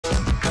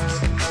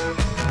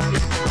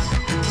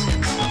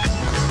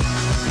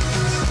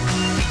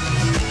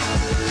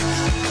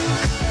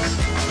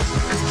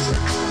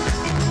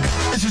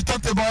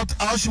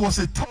Anyhow, she was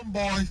a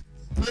tomboy,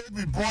 played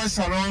with boys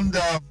around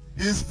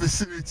his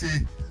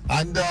vicinity,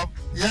 and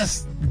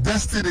yes,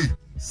 destiny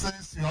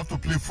says you have to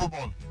play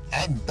football,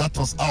 and that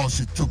was how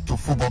she took to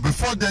football.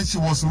 Before then, she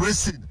was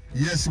racing.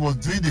 Yes, she was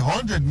doing the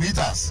 100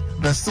 meters.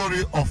 The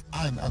story of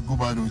Anne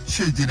Agumanu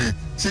Chejire.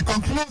 She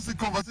concludes the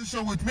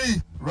conversation with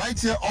me right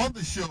here on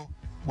the show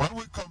when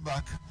we come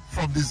back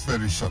from this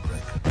very short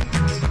break.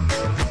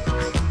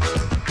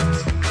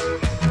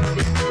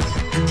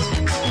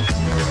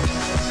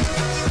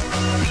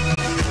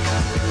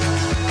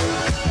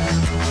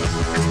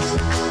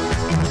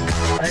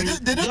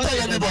 Did you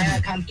tell anybody? I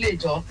can play,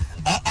 Joe.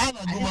 Anne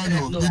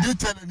Agumanu, did you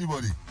tell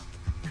anybody?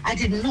 I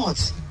did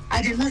not.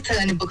 I did not tell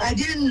anybody. I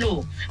didn't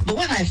know. But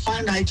when I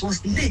found out, it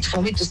was late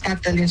for me to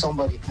start telling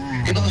somebody.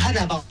 Because I had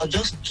about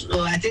just,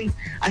 I think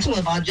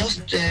about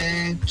just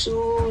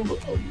 2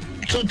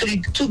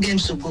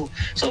 games to go.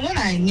 So when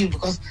I knew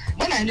was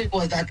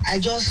that I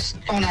just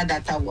found out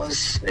that I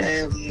was,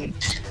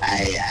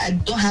 I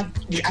don't have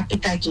the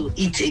appetite to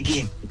eat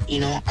again.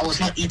 You know, I was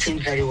not eating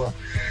very well.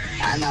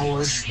 And I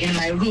was in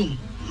my room,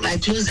 my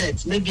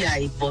closet, maybe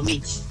I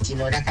vomit, you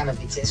know, that kind of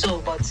thing.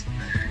 So, but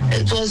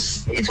it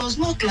was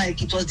not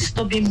like it was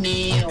disturbing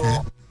me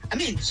or, I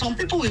mean, some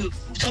people, I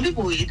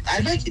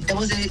read, there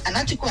was an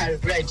article I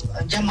read,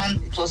 a German, I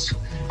think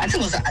it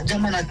was a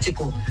German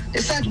article.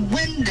 They said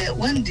when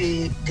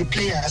the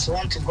players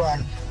want to go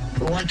and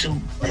want to,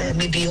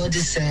 maybe all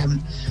this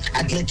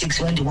athletics,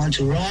 when they want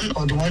to run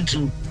or they want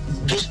to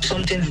do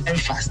something very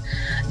fast,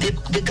 they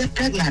get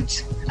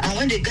pregnant. And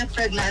when they get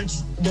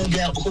pregnant,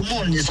 their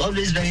hormone is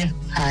always very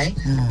high,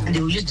 and they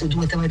will used to do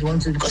whatever they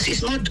want to, because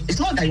it's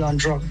not that you're on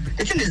drugs.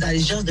 The thing is that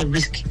it's just the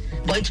risk.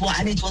 But it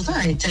was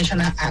not an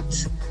intentional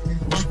act.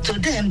 But to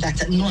them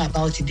that know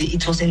about it,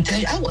 it was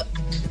intentional.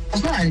 It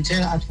was not an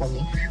intentional act for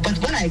me. But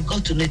when I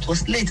got to know, it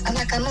was late, and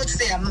I cannot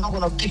say I'm not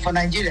going to keep for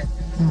Nigeria.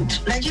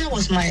 Nigeria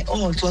was my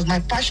all. It was my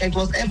passion. It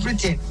was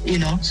everything, you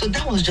know. So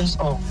that was just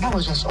all.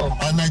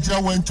 And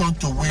Nigeria went on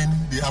to win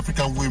the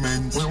African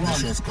Women's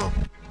Nations Cup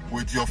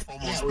with your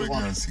former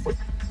pregnancy.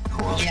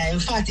 Wow. Yeah, in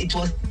fact, it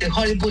was a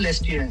horrible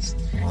experience.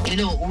 Wow. You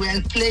know, we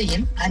were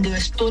playing and they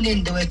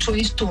were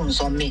throwing stones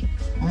on me.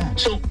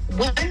 So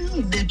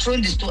when they throw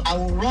the stone, I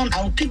will run,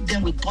 I will pick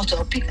them with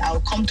bottle, I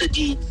will come to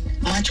the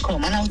match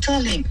come and I'll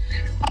tell him,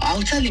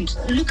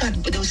 look at,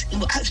 he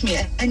will ask me,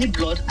 any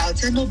blood? I'll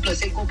say, no blood.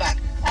 Say, go back.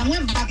 I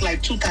went back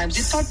like 2 times.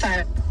 The third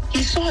time,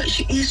 he saw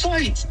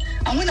it.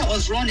 And when I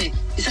was running,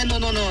 he said, no,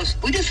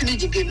 we didn't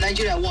finish the game.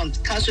 Nigeria won.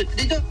 Cancel.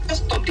 They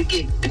just stopped the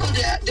game because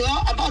they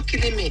were about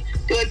killing me.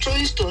 They were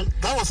throwing stones.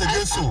 That was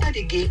against who? After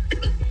the game,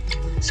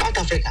 South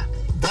Africa.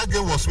 That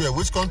game was where?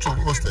 Which country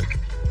hosted?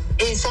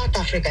 In South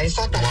Africa.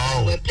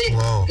 Wow. We were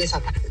playing against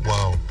South Africa.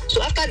 Wow.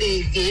 So after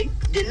the game,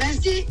 the next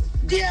day,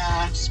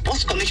 their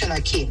sports commissioner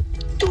came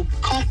to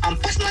come and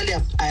personally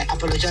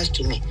apologize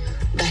to me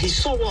that he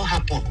saw what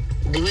happened.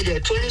 The way they were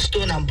throwing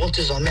stone and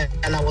bottles on me,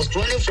 and I was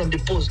running from the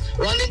post,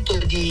 running to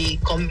the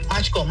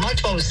match com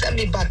will send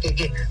me back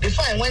again.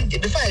 Before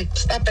I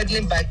start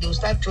pedaling back, they will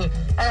start throwing.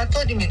 And I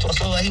told him it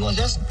was over. He was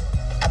just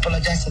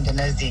apologizing the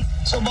next day.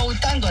 So, but we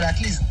thank God,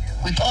 at least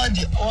with all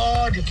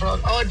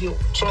the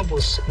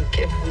troubles,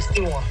 we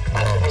still won.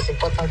 That's the most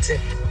important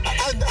thing.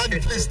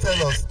 And please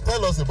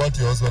tell us about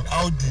your husband.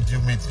 How did you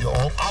meet you,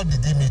 or how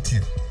did he meet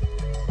you?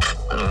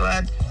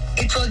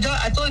 It was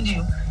just, I told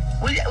you.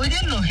 We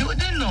didn't know. He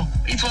didn't know.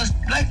 It was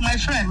like my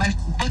friend.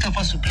 Both of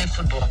us who play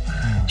football.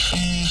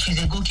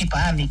 She's a goalkeeper.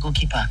 I'm a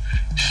goalkeeper.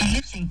 She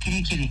lives in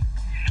Kirikiri,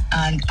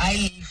 and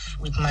I live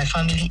with my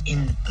family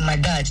my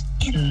dad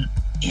in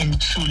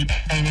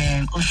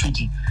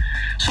Oshodi.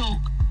 So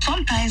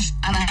sometimes,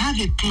 and I have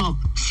a club,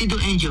 Sido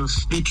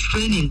Angels. They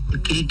train in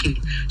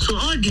Kirikiri. So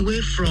all the way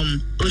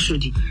from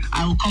Oshodi,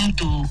 I will come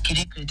to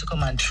Kirikiri to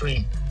come and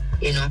train.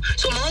 You know.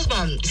 So my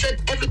husband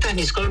said every time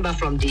he's coming back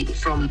from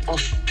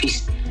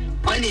office,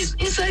 when he's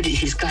inside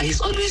his car,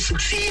 he's always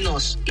seeing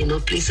us, you know,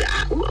 please,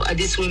 who are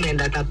these women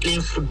that are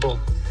playing football?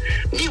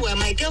 Meanwhile,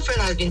 my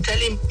girlfriend has been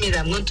telling me that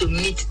I'm going to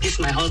meet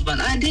my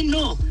husband. I didn't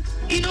know,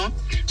 you know.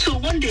 So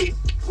one day,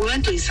 we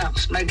went to his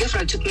house. My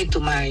girlfriend took me to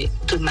my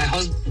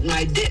husband,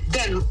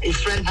 then a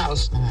friend's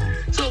house.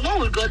 So when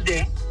we got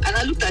there, and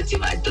I looked at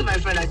him, I told my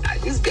friend,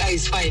 like, this guy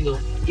is fine, though.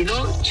 You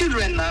know,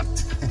 children now,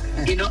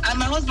 you know. And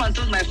my husband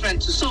told my friend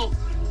too. So,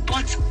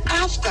 but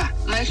after,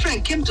 my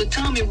friend came to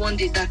tell me one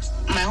day that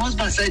my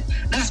husband said,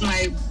 that's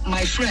my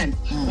friend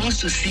wants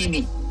to see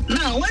me.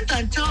 Now I went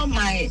and tell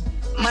my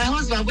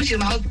husband, which is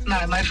my husband,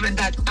 my friend,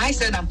 that I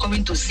said I'm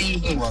coming to see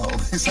him. Wow.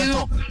 You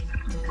know,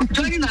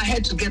 joining our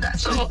head together.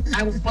 So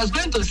I was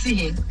going to see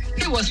him.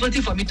 He was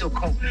waiting for me to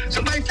come.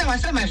 So by the time I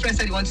said, my friend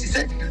said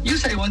you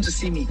said you want to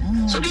see me.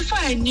 So before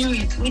I knew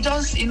it, we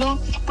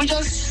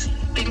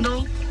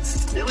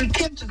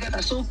came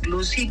together so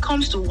close. He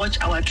comes to watch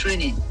our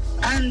training.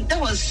 And that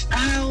was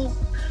how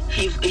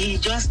he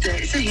just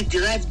said he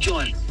derived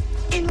joy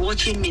in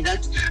watching me,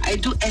 that I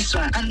do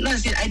extra. And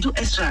that's it, I do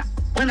extra.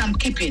 when I'm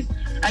keeping,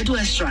 I do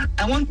extra.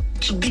 I want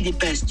to be the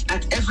best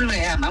at everywhere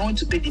I am. I want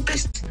to be the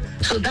best.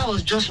 So that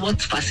was just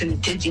what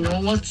facilitated,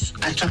 what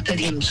attracted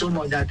him so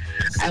much, that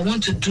I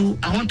want to do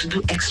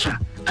extra.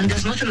 And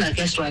there's nothing like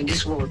extra in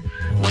this world.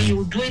 When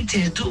you're doing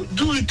things, do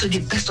it to the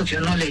best of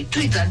your knowledge.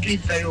 Do it and do it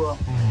very well.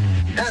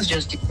 That's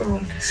just it.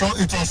 So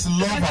it was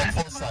love at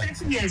first sight.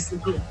 30 years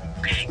ago.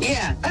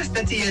 Yeah, that's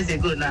 30 years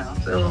ago now.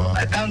 So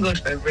I thank God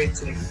for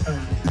everything.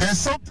 There's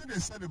something they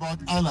said about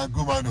Anna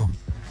Gumano.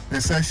 They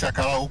said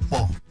Shakara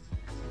Ukpo.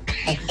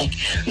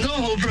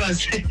 No,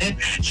 bros.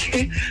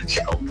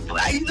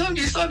 I know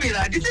you saw me.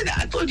 I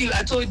told you.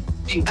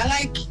 I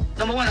like,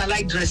 number one, I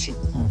like dressing.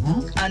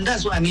 And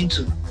that's what I'm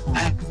into. I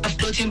have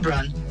clothing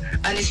brand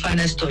and it's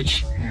finest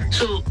touch.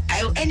 So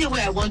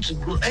anywhere I want to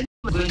go, I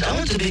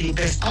want to be the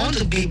best. I want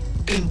to be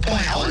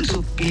pinpoint. I want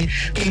to be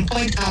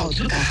pinpoint out.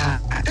 Look at her.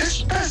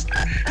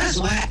 That's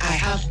why I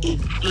have a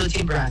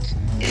clothing brand.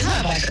 It's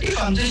not about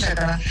if I'm doing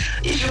shakara.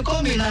 If you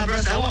call me now,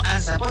 bros, I won't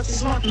answer. But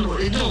it's not no.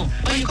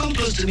 When you come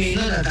close to me, you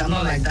know that I'm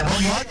not like that.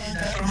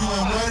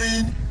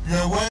 You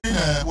were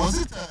wearing was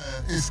it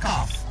a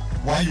scarf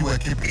while you were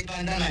keeping? A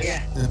bandana,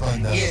 yeah. A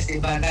bandana. Yes, a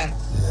bandana.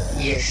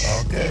 Yeah.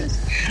 Yes. Okay.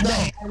 Yes.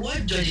 Now, I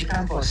watch Georgie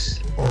Campos.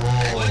 Oh.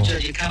 I watch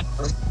Georgie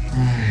Campos.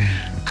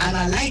 And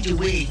I like the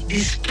way the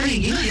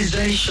spring, he's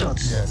very short.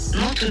 Yes.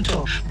 Not too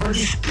tall. But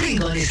the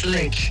spring on his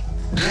leg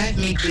drive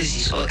me crazy.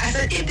 So I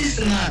said, if this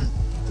man,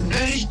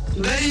 very,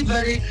 very,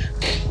 very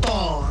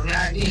tall.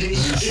 Very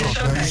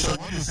short.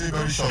 When you say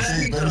very short,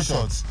 say very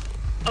short.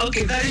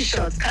 Okay, very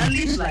short. Can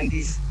live like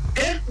this.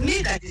 Then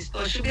me that is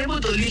tall should be able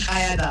to live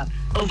higher than,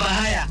 over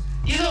higher.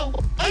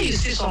 When you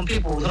see some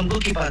people, some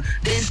goalkeepers,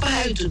 they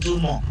inspire you to do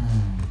more.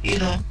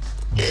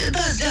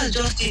 That's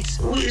just it.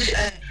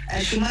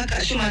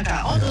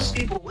 Schumacher, all those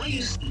people, when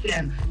you see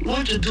them, you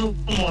want to do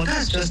more.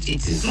 That's just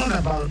it. It's not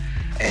about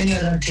any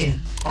other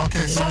thing.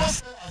 Okay, so I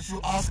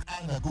should ask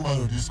Anna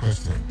Gumalo this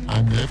question,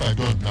 and if I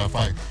don't, now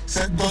fine.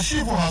 Does she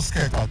even have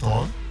skirt at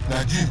all?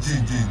 Like jeans.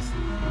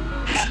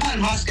 I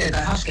don't have skirt.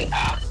 I have skirt.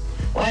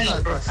 Why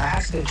not, bro? I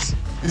have skirts.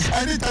 It's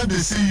anytime they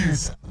see you,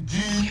 it's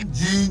jean,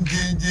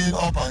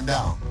 up and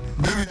down.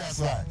 Maybe that's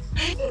why.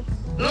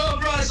 No,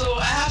 bro, so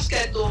I have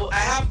skirt, I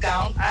have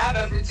gown, I have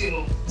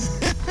everything.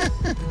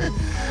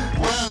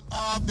 Well,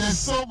 there's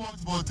so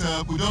much,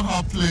 but we don't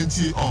have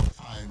plenty of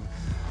time.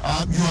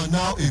 You are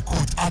now a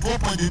coach. At what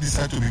point did you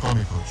decide to become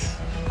a coach?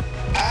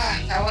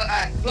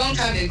 Long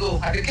time ago.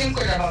 I became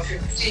coach about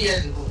 15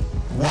 years ago.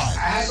 Why?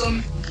 I had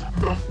some...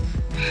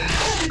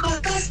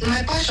 Because that's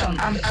my passion.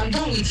 I'm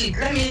done with it.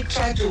 Let me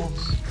try to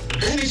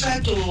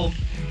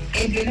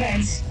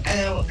implement,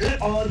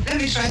 or let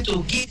me try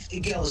to give the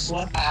girls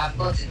what I have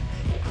gotten.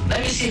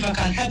 Let me see if I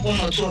can help one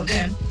or two of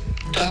them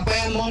to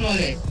acquire more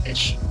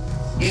knowledge.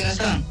 You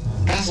understand?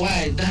 That's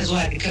why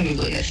I became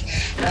a coach.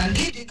 And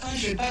give the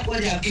country back what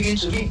they have given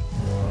to me.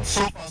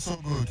 So far, so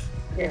good.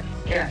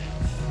 Yeah.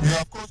 You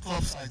have coached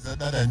club sides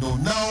that I know.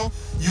 Now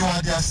you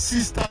are the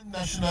assistant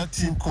national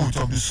team coach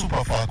of the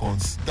Super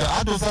Falcons.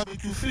 How does that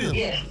make you feel?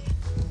 Yeah,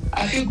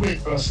 I feel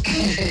great, bro.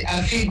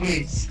 I feel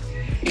great.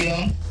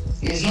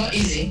 It's not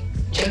easy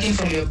checking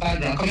from your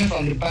background, coming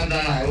from the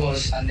background I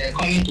was, and then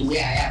coming to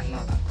where I am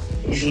now.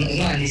 It's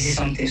not an easy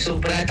something. So,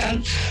 but I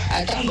thank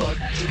God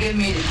to give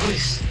me the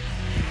grace.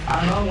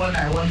 I know what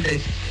I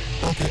wanted.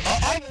 Okay.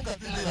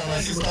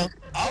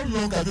 How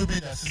long have you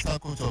been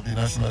assistant coach of the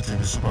national team,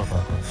 the Super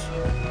Falcons?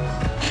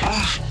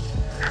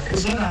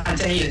 It's more than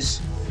 10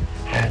 years.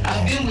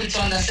 I've been with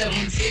under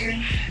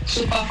 17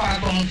 Super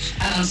Falcons,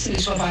 and I'm still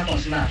Super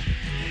Falcons now.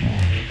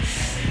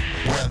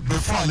 Well,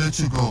 before I let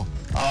you go,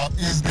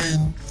 it's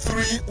been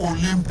 3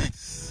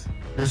 Olympics.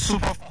 The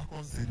Super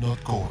Falcons did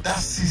not go.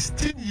 That's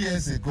 16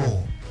 years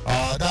ago.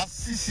 That's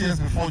 6 years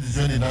before you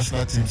joined the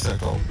national team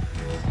setup.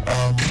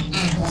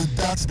 Would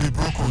that be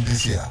broken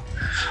this year?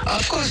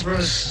 Of course,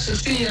 bros.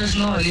 16 years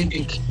no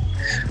Olympic.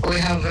 We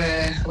have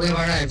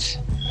arrived.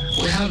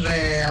 We have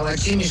our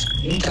team is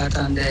intact,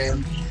 and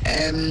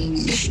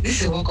this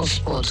is a work of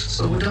sport,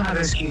 so we don't have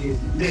excuses.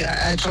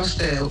 I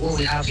trust what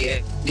we have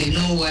here. They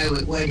know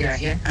why they are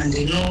here, and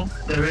they know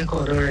the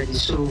record already.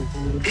 So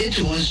they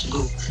too wants to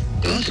go.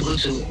 They want to go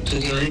to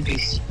the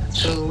Olympics.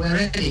 So we're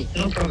ready.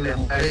 No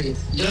problem. We're ready.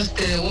 Just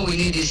what we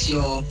need is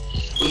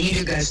we need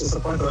you guys to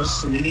support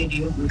us. We need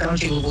you.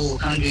 Without you, we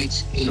can't do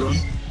it alone.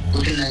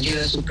 We need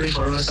Nigeria to pray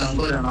for us, and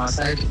God on our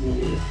side.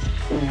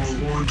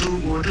 We'll do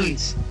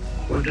it.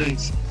 We'll do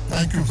it.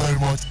 Thank you very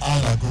much,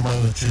 Anna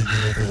Gumalo,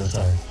 for your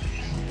time.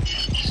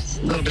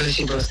 God bless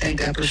you, bros. Thank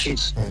you. I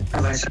appreciate it.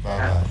 Bye-bye.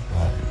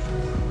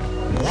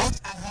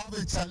 What I have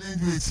a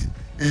challenge with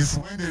is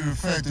when they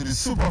refer to the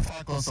Super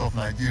Falcons of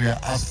Nigeria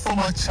as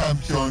former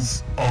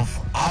champions of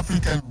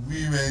African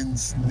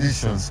Women's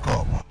Nations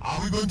Cup.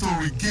 Are we going to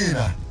regain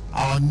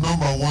our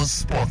 #1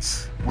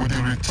 spot with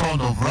the return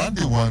of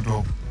Randy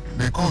Wardrobe,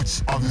 the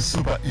coach of the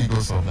Super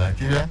Eagles of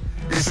Nigeria?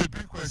 It's a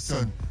big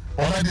question.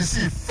 But I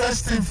see,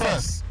 first thing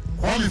first,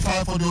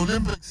 qualify for the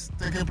Olympics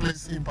taking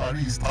place in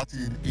Paris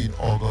starting in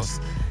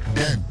August.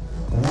 Then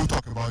we'll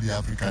talk about the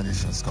African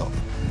Nations Cup.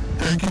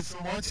 Thank you so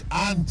much.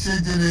 And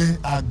Chejene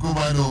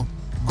Agumano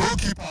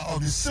goalkeeper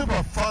of the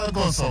Super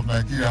Falcons of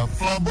Nigeria,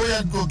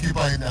 flamboyant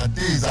goalkeeper in her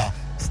days,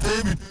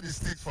 staying between the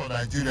sticks for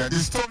Nigeria. The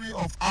story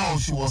of how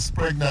she was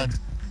pregnant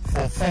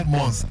for 4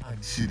 months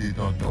and she did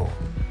not know.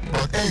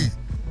 But hey,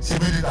 she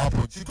made it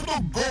happen. She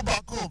couldn't go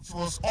back home. She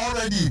was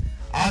already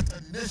at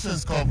the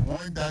Nations Cup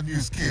when that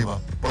news came.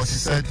 But she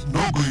said,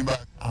 no going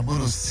back. I'm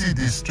going to see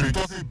this through. It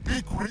was a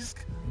big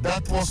risk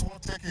that was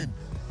worth taking.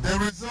 The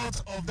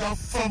result of that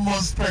 4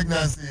 months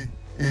pregnancy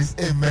is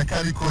a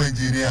mechanical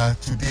engineer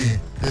today,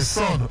 the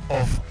son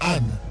of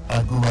Anne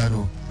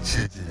Agumanu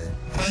Chejile.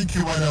 Thank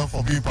you, madam,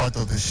 for being part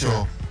of the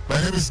show.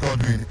 My name is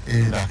Godwin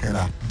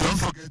Enakhena. Don't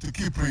forget to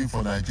keep praying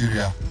for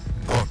Nigeria.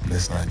 God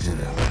bless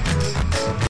Nigeria.